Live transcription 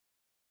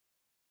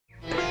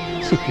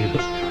સુખી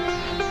રહો.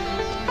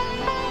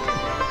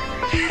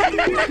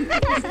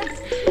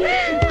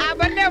 આ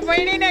બંને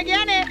વૈણીને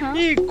ગયા ને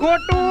ઈ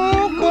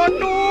ખોટું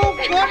ખોટું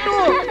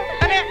ખોટું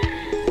અને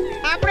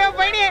આપણે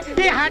વૈણી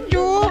ઈ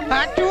હાચું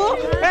હાચું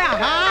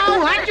હાવ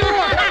હાચું.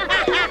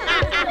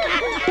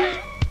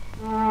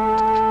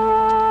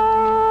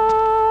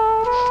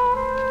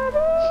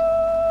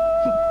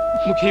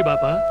 મુખી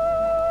બાપા,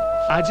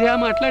 આજે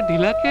આમ આટલા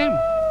ઢીલા કેમ?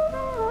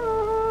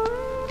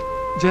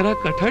 જરા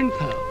કઠણ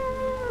થાવ.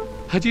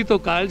 હજી તો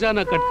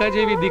કાળજાના કટકા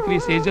જેવી દીકરી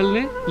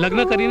સેજલને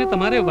લગ્ન કરીને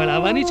તમારે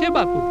વળાવવાની છે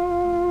બાપુ.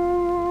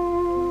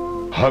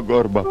 હા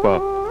ગોર બાપા,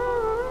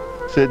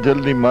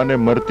 સેજલની માને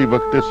મરતી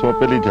વખતે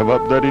સોંપેલી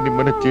જવાબદારીની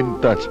મને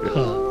ચિંતા છે.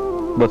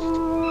 બસ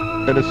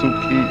એને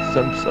સુખી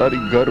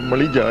સંસારી ઘર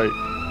મળી જાય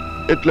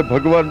એટલે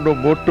ભગવાનનો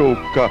મોટો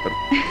ઉપકાર.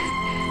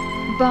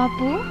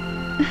 બાપુ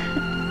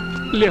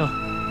લ્યો,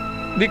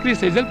 દીકરી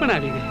સેજલ પણ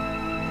આવી ગઈ.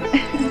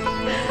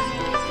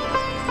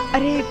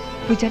 અરે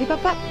પૂજારી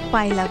બાપા,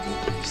 પાય લાગુ.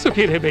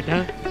 સુખી રહે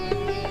બેટા.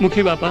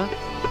 મુખી બાપા,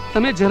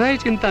 તમે જરાય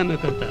ચિંતા ન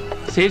કરતા.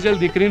 સેજલ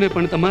દીકરીને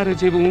પણ તમારે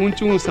જેવું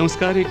ઊંચું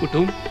સંસ્કારી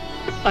કુટુંબ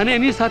અને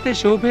એની સાથે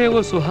શોભે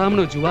એવો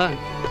સુહામણો જુવાન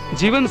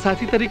જીવન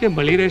સાથી તરીકે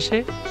મળી રહેશે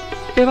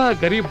એવા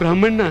ગરીબ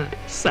બ્રાહ્મણના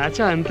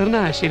સાચા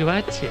અંતરના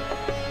આશીર્વાદ છે.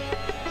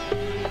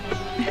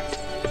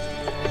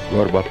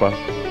 ગોર બાપા,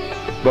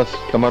 બસ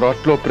તમારો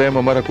આટલો પ્રેમ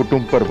અમારા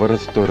કુટુંબ પર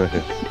વરસતો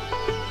રહે.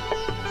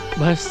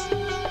 બસ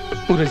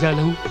હું રજા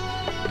લઉં.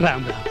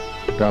 રામ રામ.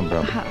 રામ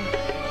રામ.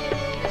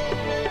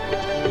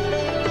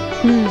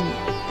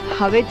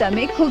 હવે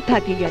તમે ખૂબ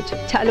થાકી ગયા છો.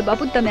 ચાલો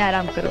બાપુ, તમે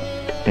આરામ કરો.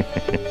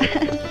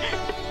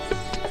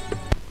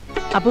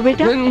 આપો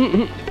બેટા.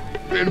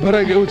 પેટ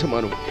ભરાઈ ગયું છે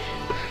મારું.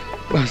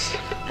 બસ.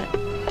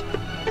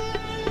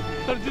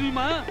 સરજુની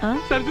માં,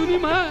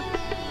 સરજુની માં,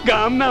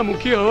 ગામના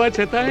મુખી હોવા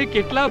છતાં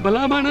કેટલા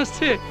ભલા માણસ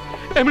છે.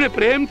 એમણે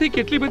પ્રેમથી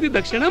કેટલી બધી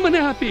દક્ષિણા મને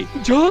આપી.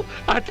 જો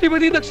આટલી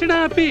બધી દક્ષિણા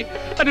આપી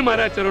અને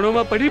મારા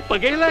ચરણોમાં પડી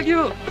પગે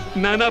લાગ્યો.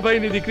 નાના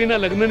ભાઈની દીકરીના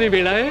લગ્નની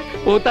વેળાએ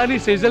પોતાની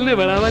સેજલને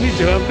વળાવવાની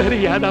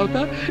જવાબદારી યાદ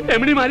આવતા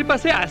એમણે મારી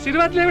પાસે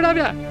આશીર્વાદ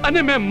લેવડાવ્યા અને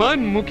મેં મન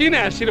મૂકીને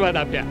આશીર્વાદ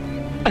આપ્યા.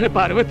 અને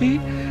પાર્વતી,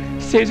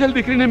 સેજલ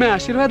દીકરીને મેં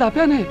આશીર્વાદ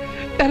આપ્યા ને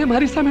ત્યારે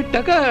મારી સામે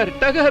ટગર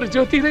ટગર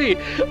જોતી રહી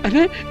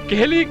અને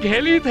ઘેલી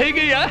ઘેલી થઈ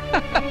ગઈ.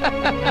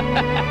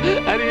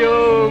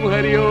 હરિઓમ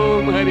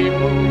હરિઓમ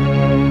હરિઓમ.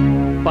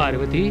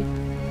 પાર્વતી,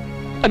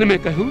 અને મેં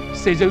કહ્યું,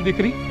 સેજલ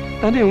દીકરી,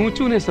 તને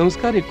ઊંચું ને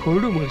સંસ્કારી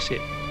ખોરડું મળશે.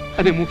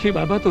 અને મુખી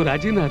બાબા તો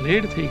રાજીના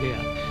રેડ થઈ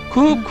ગયા,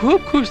 ખૂબ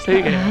ખૂબ ખુશ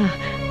થઈ ગયા.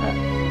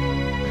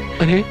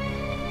 અરે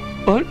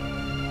પણ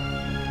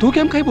તું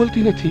કેમ કઈ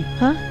બોલતી નથી?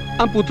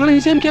 આમ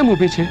પૂતળાની જેમ કેમ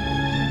ઊભી છે?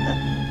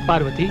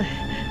 પાર્વતી,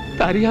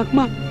 તારી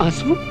આંખમાં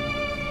આંસુ?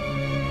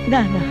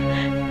 ના ના,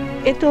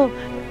 એ તો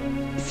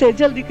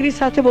સેજલ દીકરી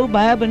સાથે બહુ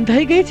માયા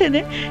બંધાઈ ગઈ છે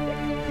ને,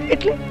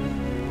 એટલે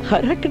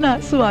હરખના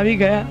આંસુ આવી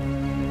ગયા.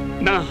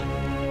 ના,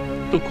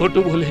 તું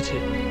ખોટું બોલે છે.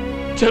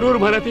 જરૂર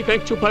મારાથી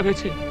કંઈક છુપાવે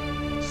છે.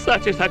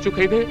 સાચે સાચું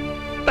કહી દે,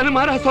 તને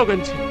મારા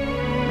સોગંદ છે.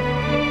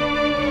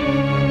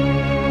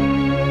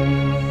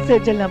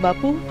 સેજલના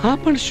બાપુ. હા,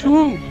 પણ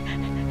શું?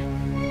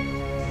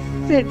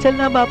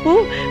 સેજલના બાપુ.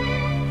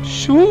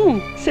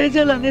 શું?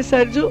 સેજલ અને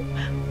સરજુ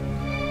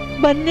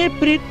બંને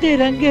પ્રીતને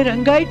રંગે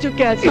રંગાઈ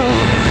ચૂક્યા છે.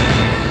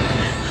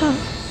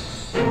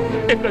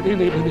 એ કદી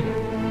નહીં બને,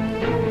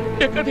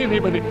 એ કદી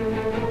નહીં બને.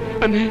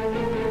 અને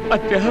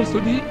અત્યાર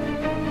સુધી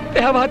તે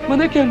આ વાત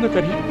મને કેમ ન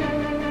કરી?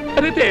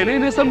 અરે તે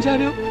એને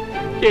સમજાવ્યો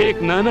કે એક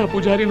નાના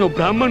પૂજારીનો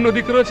બ્રાહ્મણનો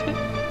દીકરો છે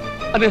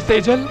અને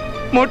સેજલ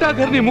મોટા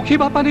ઘરની મુખી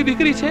બાપાની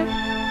દીકરી છે.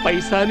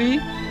 પૈસાની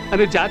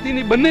અને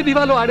જાતિની બંને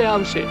દિવાલો આડે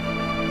આવશે.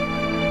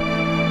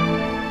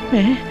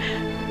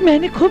 મેં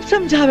એને ખૂબ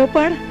સમજાવ્યો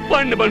પણ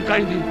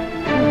કાંઈ નહીં.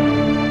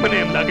 મને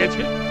એમ લાગે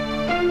છે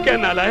કે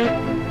નાલાયક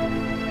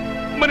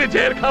મને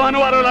ઝેર ખાવાનો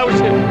વારો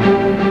લાવશે.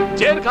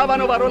 ઝેર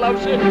ખાવાનો વારો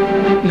લાવશે.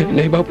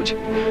 નહીં બાપુજી,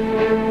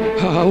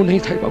 આવું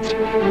નહીં થાય બાપુજી,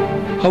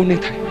 આવું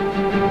નહીં થાય.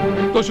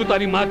 તો શું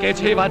તારી માં કહે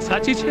છે એ વાત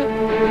સાચી છે?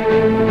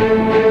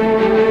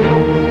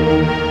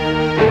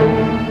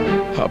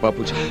 હા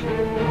બાપુજી.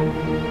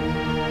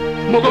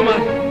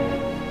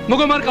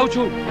 મુગો માર કહું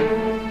છું.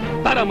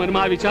 તારા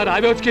મનમાં આ વિચાર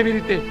આવ્યો જ કેવી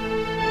રીતે?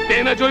 તે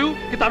ન જોયું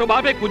કે તારો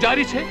બાપ એક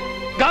પૂજારી છે?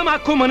 ગામ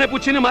આખું મને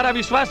પૂછીને મારા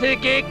વિશ્વાસે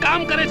કે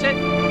કામ કરે છે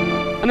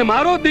અને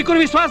મારો દીકરો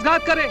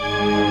વિશ્વાસઘાત કરે.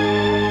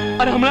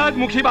 અને હમણાં જ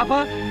મુખી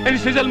બાપા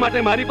એની સેજલ માટે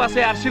મારી પાસે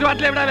આશીર્વાદ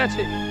લેવડાવ્યા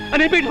છે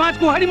અને પીઠમાં જ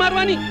કુહાડી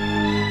મારવાની.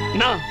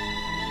 ના,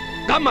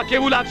 ગામમાં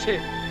કેવું લાગશે?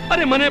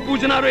 અરે મને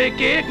પૂજનારો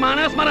એક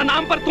માણસ મારા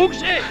નામ પર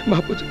થૂંકશે.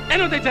 બાપુજી,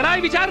 એનો તે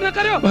જરાય વિચાર ન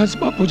કર્યો. બસ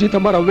બાપુજી,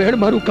 તમારા વેડ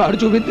મારું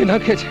કાળજું વીંધી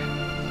નાખે છે.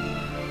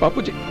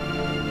 બાપુજી,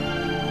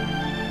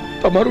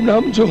 તમારું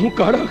નામ જો હું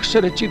કાળા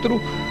અક્ષરે ચિતરું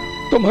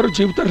તો મારું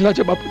જીવ તરલા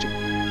છે. બાપુજી,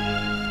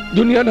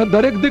 દુનિયાના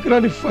દરેક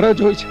દીકરાની ફરજ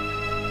હોય છે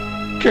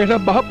કે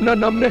એના બાપના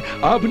નામને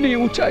આભની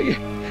ઊંચાઈએ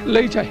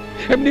લઈ જાય,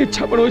 એમની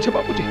ઈચ્છા પણ હોય છે.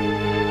 બાપુજી,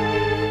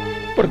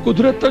 પણ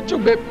કુદરત જો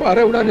બે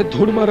પારેવડાને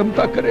ધૂળમાં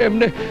રમતા કરે,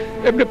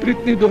 એમને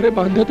પ્રીતની દોરે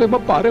બાંધે તો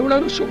એમાં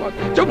પારેવડાનું શું વાંક?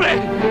 ચૂપ રહે.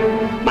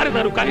 મારે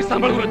તારું કાંઈ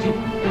સાંભળવું નથી.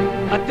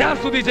 અત્યાર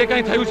સુધી જે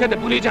કંઈ થયું છે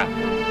તે ભૂલી જા.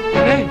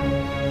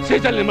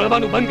 સેજલ ને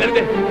મળવાનું બંધ કરી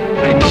દે.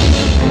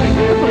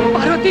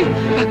 પાર્વતી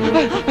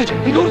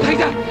દૂર થઈ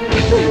જા.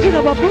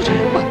 જીના બાપુ શું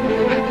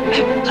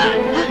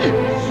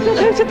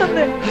થયું છે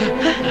તમને?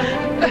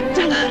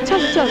 ચાલ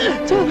ચાલ ચાલ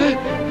ચાલ.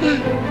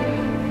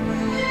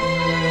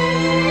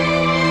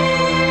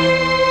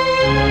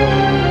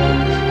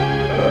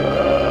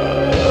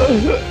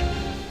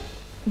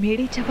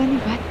 મેળે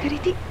જવાની વાત કરી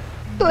હતી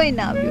તોય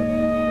ના આવ્યો.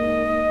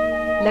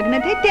 લગ્ન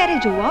થાય ત્યારે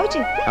જોવા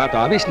આવજે. હા તો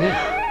આવીશ ને,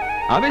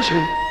 આવીશ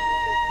હું,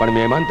 પણ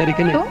મહેમાન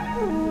તરીકે ને.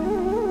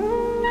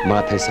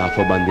 માથે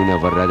સાફો બાંધીને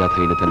વરરાજા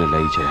થઈને તને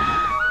લઈ જવા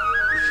માટે.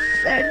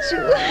 સરજુ.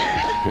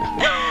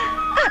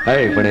 હે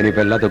પણ એની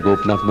પહેલા તો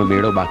ગોપનાથનો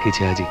મેળો બાકી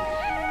છે હજી.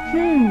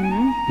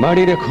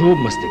 માડીને ખૂબ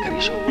મસ્તી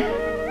કરીશું.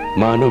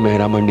 માનો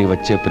મહેરામણની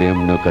વચ્ચે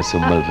પ્રેમનો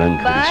કસુમલ રંગ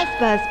બસ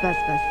બસ બસ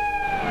બસ.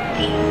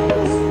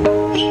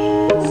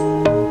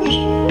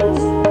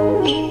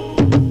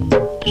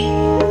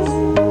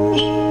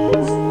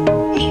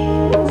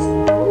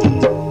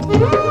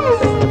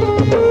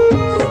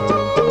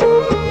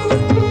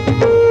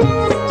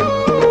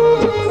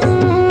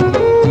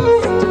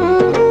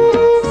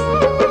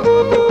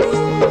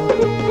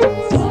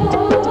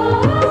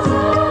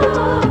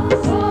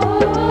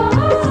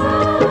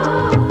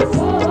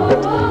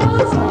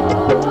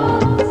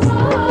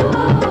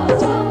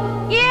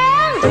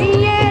 Yeah,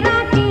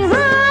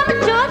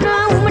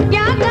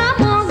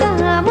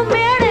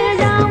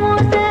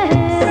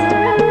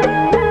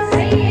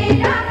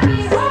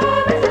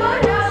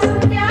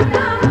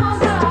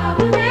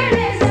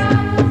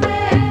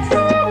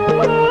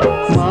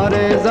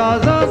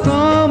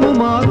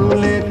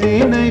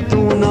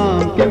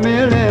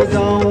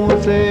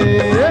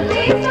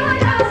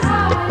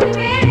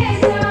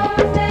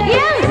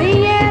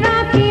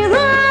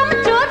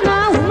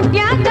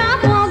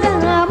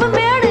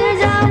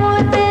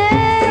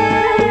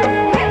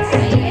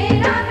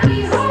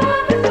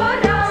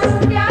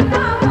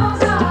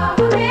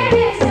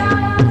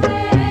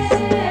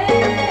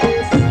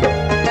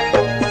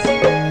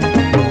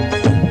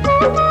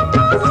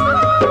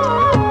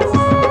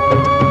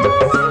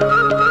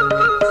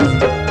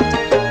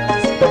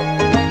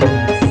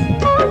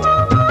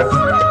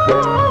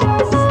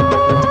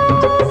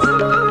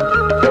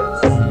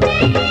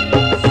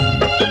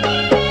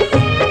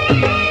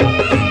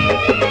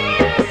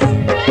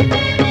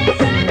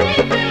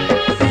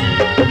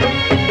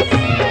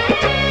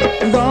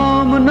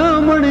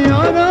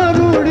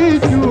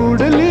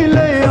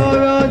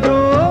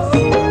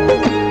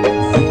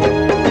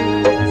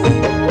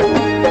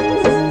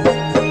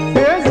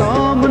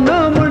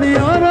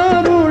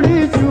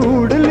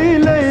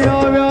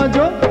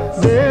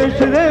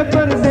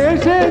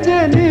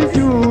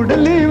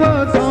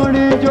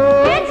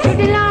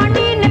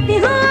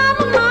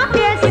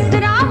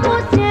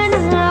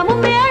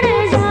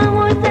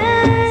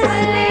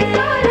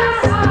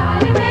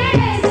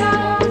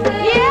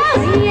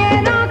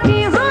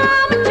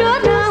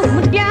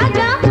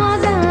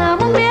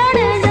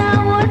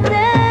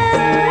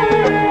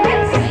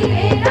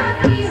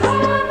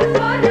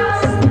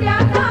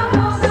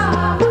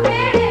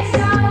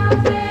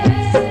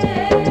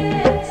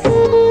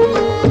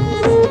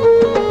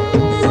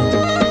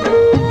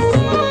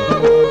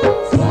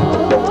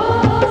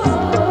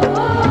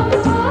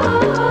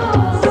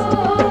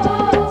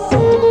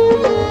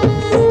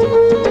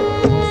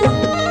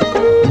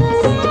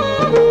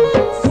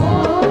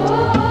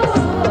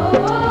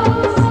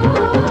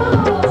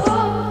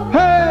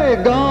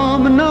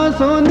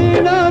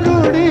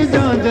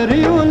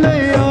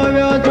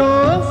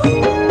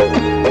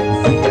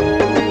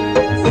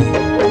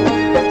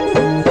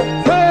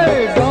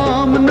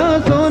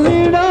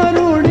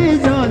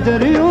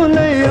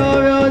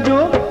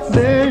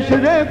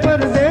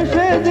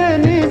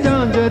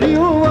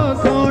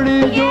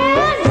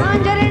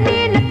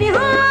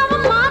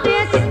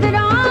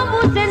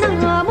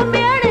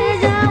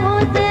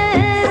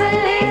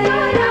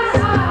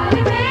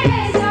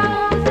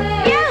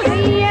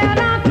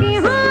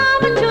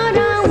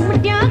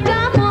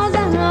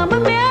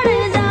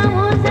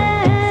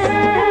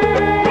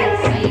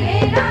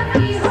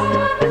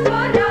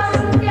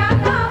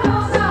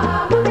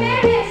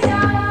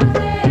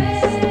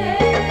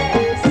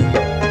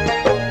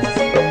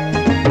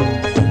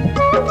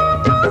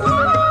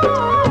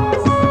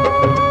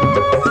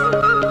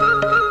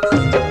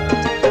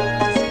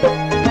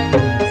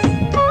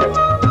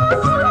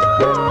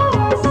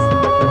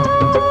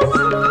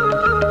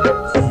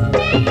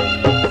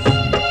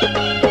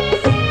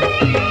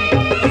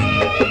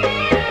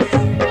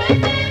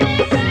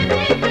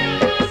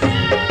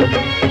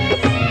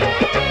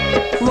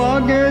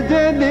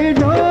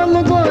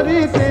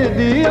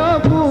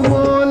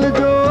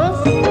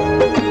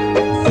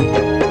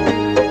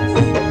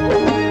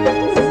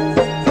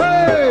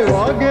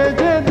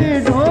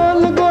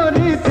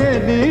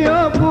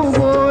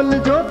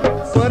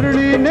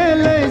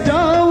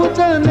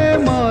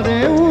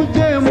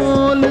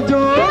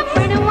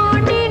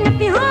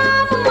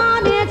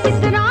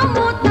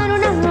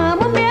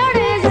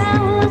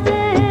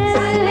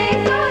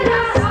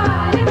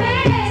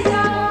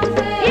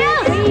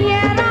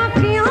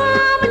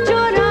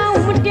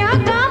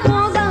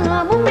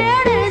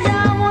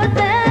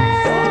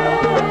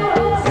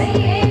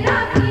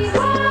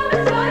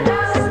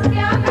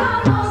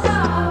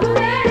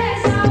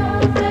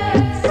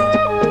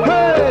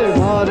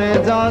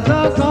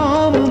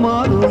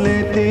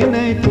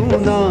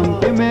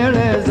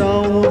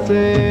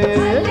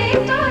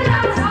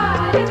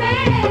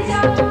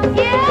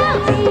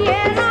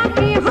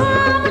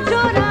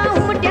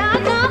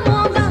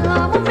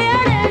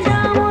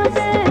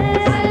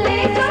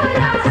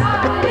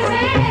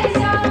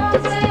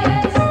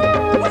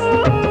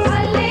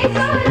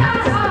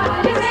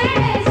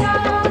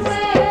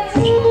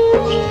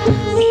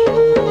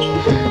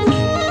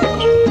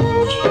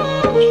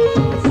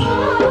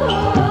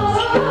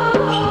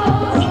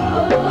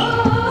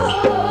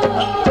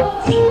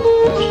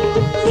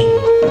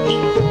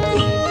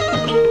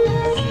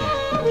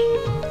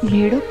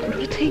 મેળો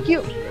પૂરો થઈ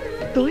ગયો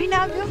તોય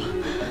ના આવ્યો.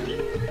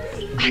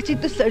 આજે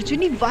તો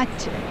સરજુની વાત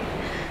છે.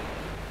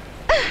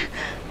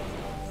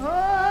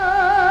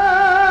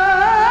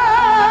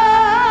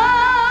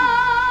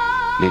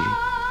 લીલી,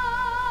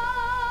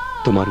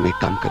 તમારું એક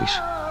કામ કરીશ.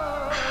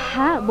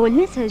 હા બોલ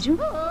ને સરજુ.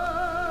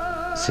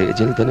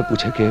 સેજલ તને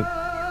પૂછે કે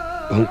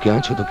હું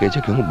ક્યાં છું તો કહે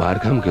છે કે હું બહાર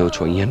ગામ ગયો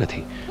છું, અહીંયા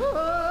નથી.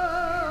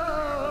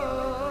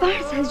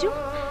 પણ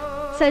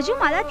સરજુ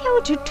મારાથી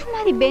આવું જુઠ્ઠું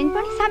મારી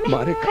બેનપણી સામે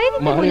મારે કઈ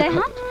રીતે બોલે?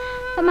 હા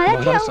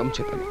મારાથી આવું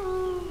સમજે તને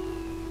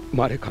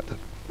મારે ખાતર.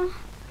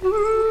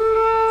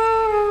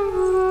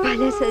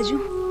 ભલે સરજુ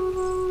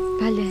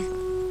ભલે.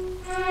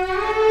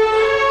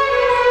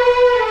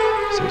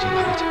 સેજલ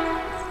આવે છે.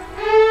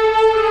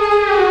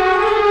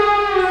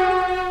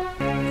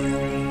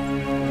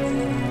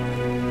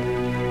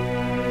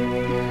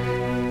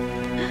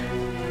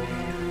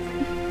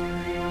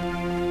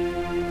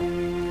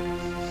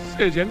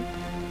 સેજલ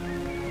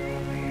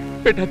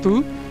બેટા તું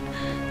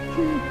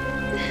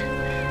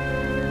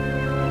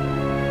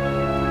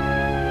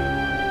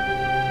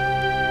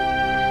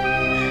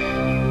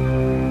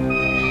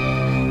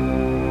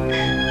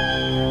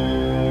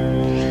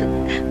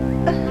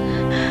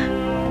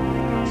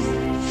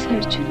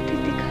સરજુ નથી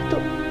દેખાતો.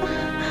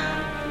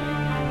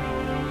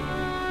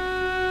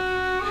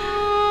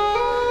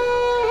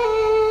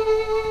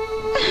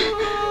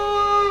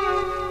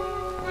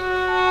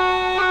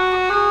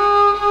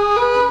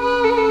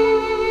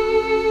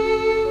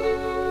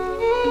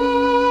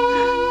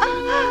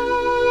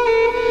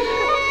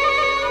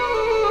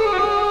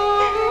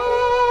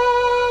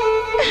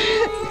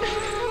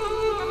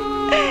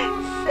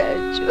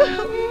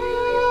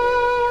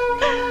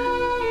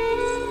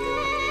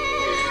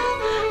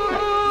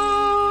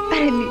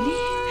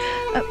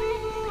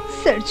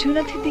 સરજુ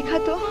નથી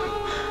દેખાતો.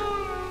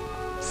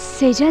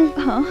 સેજલ.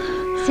 હા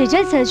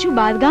સેજલ, સરજુ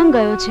બહારગામ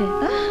ગયો છે.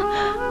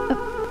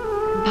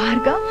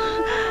 બહારગામ?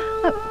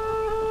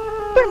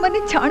 પણ મને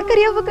જાણ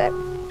કર્યા વગર?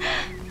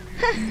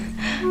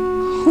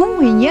 હું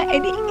અહીંયા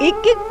એની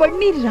એક એક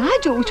પળની રાહ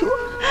જોઉં છું.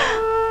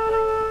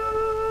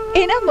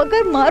 એના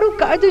વગર મારું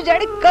કાળજું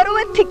જાણે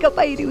કરવતથી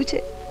કપાઈ રહ્યું છે.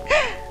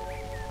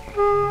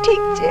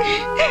 ઠીક છે,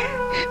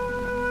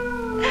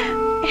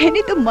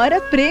 એની તો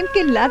મારા પ્રેમ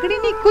કે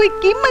લાગણીની કોઈ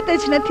કિંમત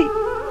જ નથી.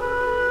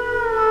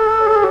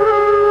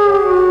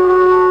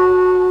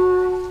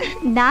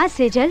 ના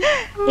સેજલ,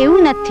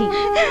 એવું નથી.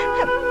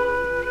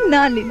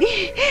 ના લીલી,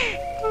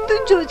 તું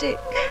જોજે.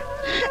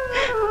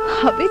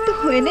 હવે તો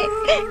હું એને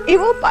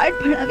એવો પાઠ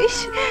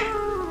ભણાવીશ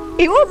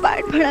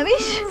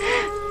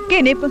કે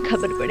એને પણ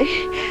ખબર પડે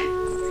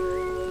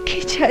કે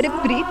જ્યારે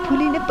પ્રીત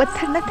ભૂલીને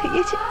પથ્થર ના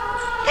થઈએ છે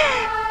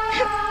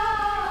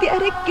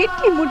ત્યારે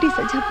કેટલી મોટી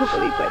સજા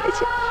ભોગવવી પડે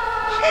છે.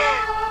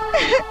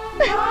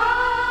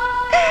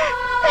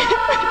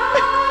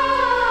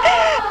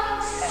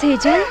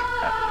 સેજલ,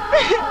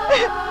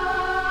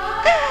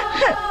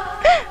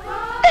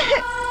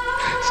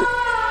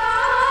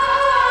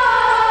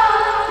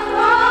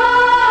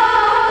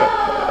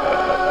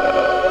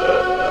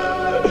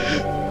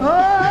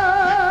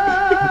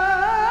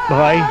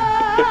 ભાઈ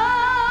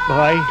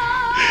ભાઈ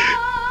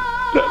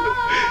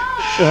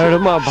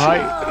શહેરમાં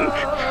ભાઈ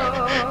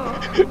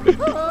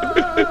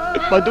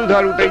બધું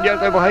સારું થઈ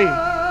જશે. ભાઈ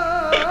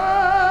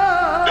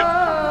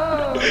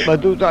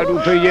બધું સારું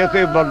થઈ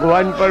જશે.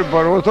 ભગવાન પર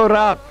ભરોસો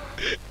રાખ.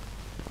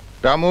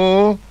 રામુ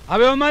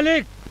આવ્યો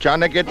માલિક.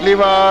 ચાને કેટલી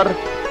વાર?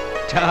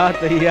 ચા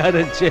તૈયાર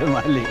જ છે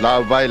માલિક.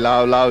 લાવ ભાઈ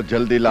લાવ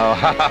જલ્દી લાવ.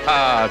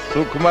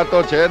 સુખમાં તો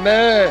છે ને?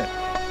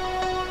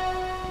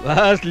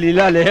 બસ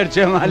લીલા લહેર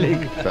છે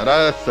માલિક.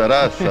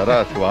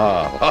 સરસ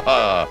વાહ.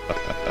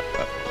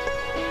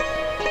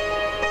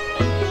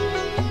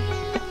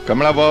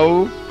 કમળા બહુ,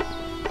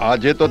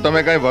 આજે તો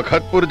તમે કઈ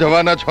વખતપુર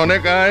જવાના છો ને?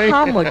 કઈ?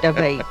 હા મોટા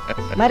ભાઈ,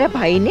 મારા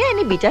ભાઈને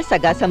અને બીજા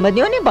સગા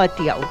સંબંધીઓને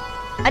મળતી આવું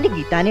અને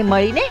ગીતાને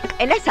મળીને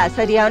એના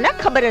સાસરિયાઓના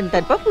ખબર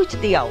અંતર પર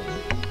પૂછતી આવું.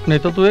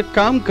 નહીં તો તું એક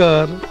કામ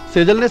કર,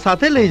 સેજલને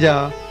સાથે લઈ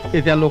જા. એ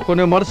ત્યાં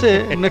લોકોને મળશે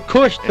અને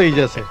ખુશ થઈ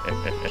જશે.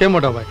 કે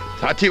મોટા ભાઈ?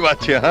 સાચી વાત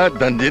છે. હા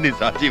ધનજીની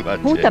સાચી વાત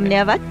છે. હું તમને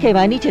આ વાત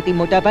કહેવાની જ હતી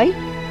મોટા ભાઈ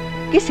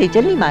કે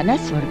સેજલની માના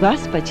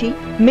સ્વર્ગવાસ પછી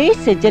મેં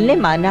સેજલને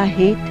માના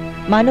હેત,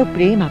 માનો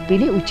પ્રેમ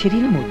આપીને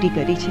ઉછેરીને મોટી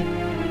કરી છે.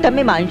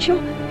 તમે માનશો,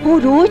 હું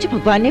રોજ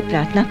ભગવાનને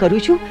પ્રાર્થના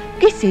કરું છું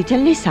કે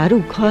સેજલને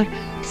સારું ઘર,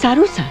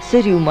 સારું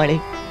સાસરિયું મળે.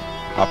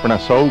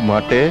 આપણા સૌ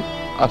માટે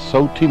આ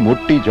સૌથી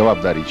મોટી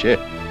જવાબદારી છે.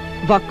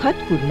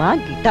 વખતપુરમાં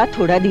ગીતા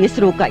થોડા દિવસ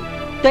રોકાઈ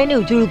તો એને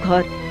ઉજળું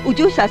ઘર,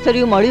 ઉજળું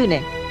સાસરિયું મળ્યું ને.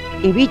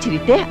 એવી જ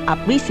રીતે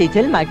આપણી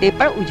સેજલ માટે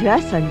પણ ઉજળા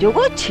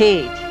સંજોગો છે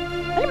જ.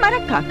 અને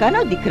મારા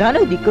કાકાનો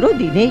દીકરાનો દીકરો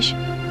દિનેશ,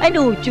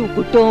 એનું ઊંચું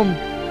કુટુંબ.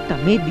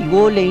 તમે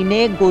દીવો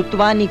લઈને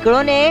ગોતવા નીકળો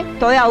ને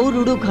તોય આવું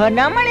રૂડું ઘર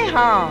ના મળે.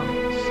 હા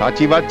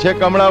સાચી વાત છે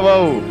કમળા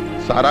બહુ.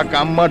 સારા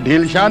કામમાં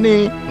ઢીલ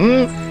શાની?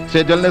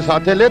 સેજલને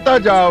સાથે લેતા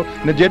જાઓ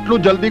ને જેટલું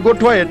જલ્દી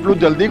ગોઠવાય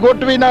એટલું જલ્દી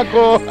ગોઠવી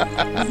નાખો.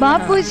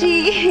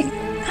 બાપુજી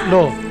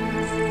લો,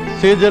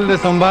 સેજલને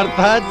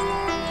સંભાળતા જ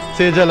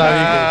સેજલ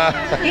આવી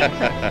ગઈ.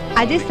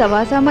 આજે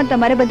સવાસામાં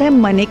તમારે બધાએ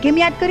મને કેમ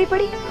યાદ કરી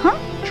પડી? હા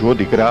જો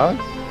દીકરા,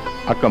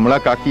 આ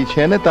કમળા કાકી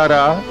છે ને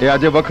તારા, એ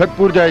આજે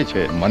વખતપુર જાય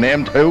છે. મને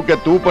એમ થયું કે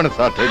તું પણ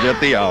સાથે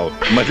જતી આવ,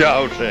 મજા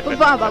આવશે.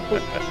 વાહ બાપુ,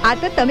 આ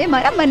તો તમે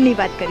મારા મનની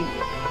વાત કરી.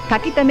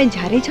 કાકી તમે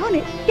જ્યારે જાઓ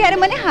ને ત્યારે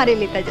મને હારે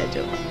લેતા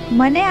જજો.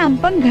 મને આમ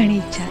પણ ઘણી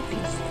ઈચ્છા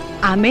હતી.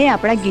 આમે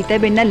આપણા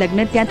ગીતાબેનના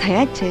લગ્ન ત્યાં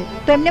થયા જ છે,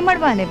 તો એમને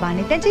મળવાને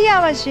બાને ત્યાં જઈ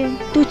આવશે.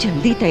 તું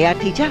જલ્દી તૈયાર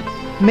થઈ જા.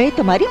 મેં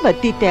તમારી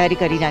બધી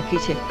તૈયારી કરી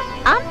નાખી છે.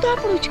 આમ તો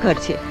આપણું જ ઘર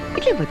છે,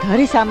 એટલે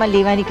વધારે સામાન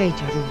લેવાની કઈ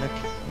જરૂર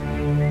નથી.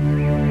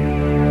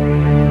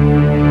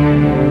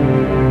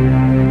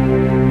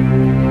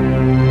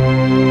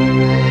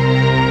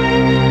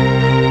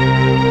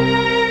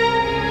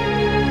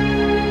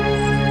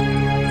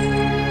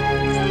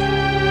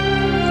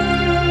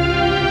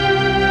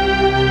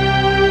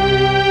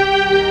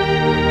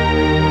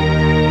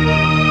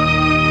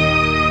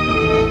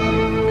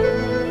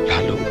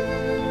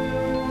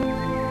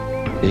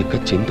 એક જ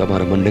ચિંતા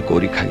મારા મનને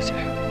કોરી ખાય છે.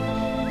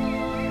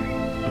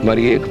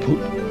 મારી એક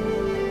ભૂલ,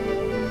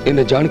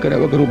 એને જાણ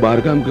કર્યા વગર હું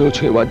બહારગામ ગયો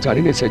છું એ વાત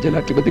જાણીને સેજલ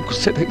આટલી બધી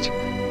ગુસ્સે થઈ છે,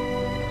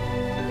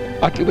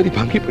 આટલી બધી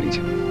ભાંગી પડી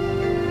છે.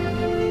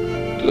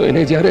 તો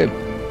એને જ્યારે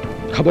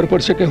ખબર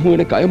પડશે કે હું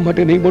એને કાયમ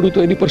માટે નહીં મળું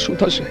તો એની પર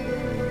શું થશે?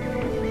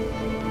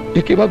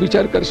 એ કેવા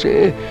વિચાર કરશે?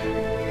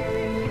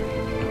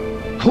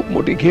 ખૂબ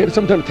મોટી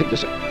ગેરસમજણ થઈ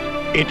જશે.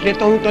 એટલે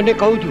તો હું તને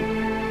કહું છું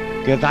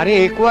કે તારે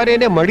એકવાર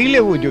એને મળી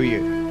લેવું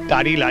જોઈએ.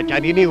 તારી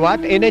લાચારીની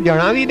વાત એને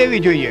જણાવી દેવી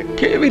જોઈએ.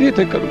 કેવી રીતે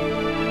કરું?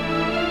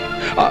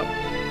 આ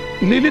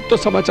નીલિત તો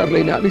સમાચાર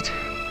લઈને આવી છે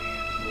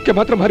કે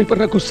માત્ર મારી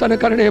પરના ગુસ્સાને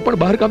કારણે એ પણ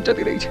બહાર ગામ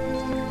જતી રહી છે.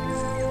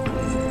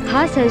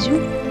 હા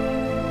સરજુ,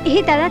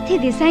 એ તારાથી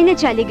રિસાઈને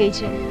ચાલી ગઈ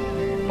છે.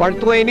 પણ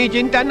તું એની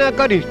ચિંતા ન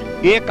કરીશ.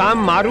 એ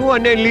કામ મારું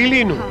અને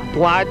લીલીનું.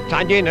 તું આજ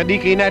સાંજે નદી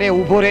કિનારે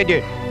ઊભો રહેજે.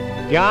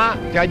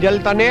 ત્યાં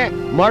સજલ તને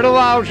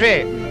મળવા આવશે.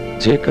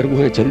 જે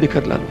કરવું એ જલ્દી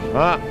કર લાલું.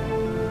 હા,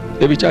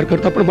 એ વિચાર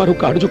કરતા પણ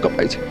મારું કાળજું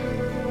કપાય છે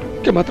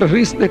કે માત્ર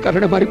રીસને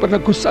કારણે, મારી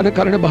પરના ગુસ્સાને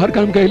કારણે બહાર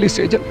ગામ ગયેલી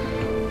સેજલ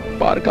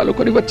પારકા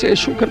લોકોની વચ્ચે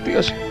શું કરતી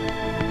હશે?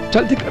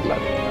 જલ્દી કર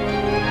લાલ.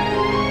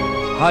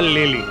 હાલ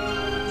લીલી,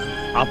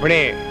 આપણે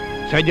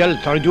સજલ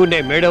સરજુને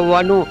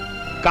મેળવવાનું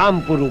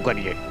કામ પૂરું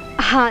કરીએ.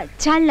 હા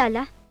ચાલ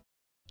લાલા.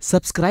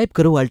 સબસ્ક્રાઇબ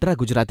કરો અલ્ટ્રા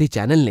ગુજરાતી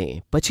ચેનલને,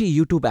 પછી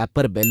યુટ્યુબ એપ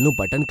પર બેલનું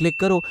બટન ક્લિક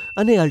કરો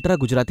અને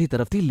અલ્ટ્રા ગુજરાતી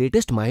તરફથી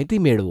લેટેસ્ટ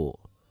માહિતી મેળવો.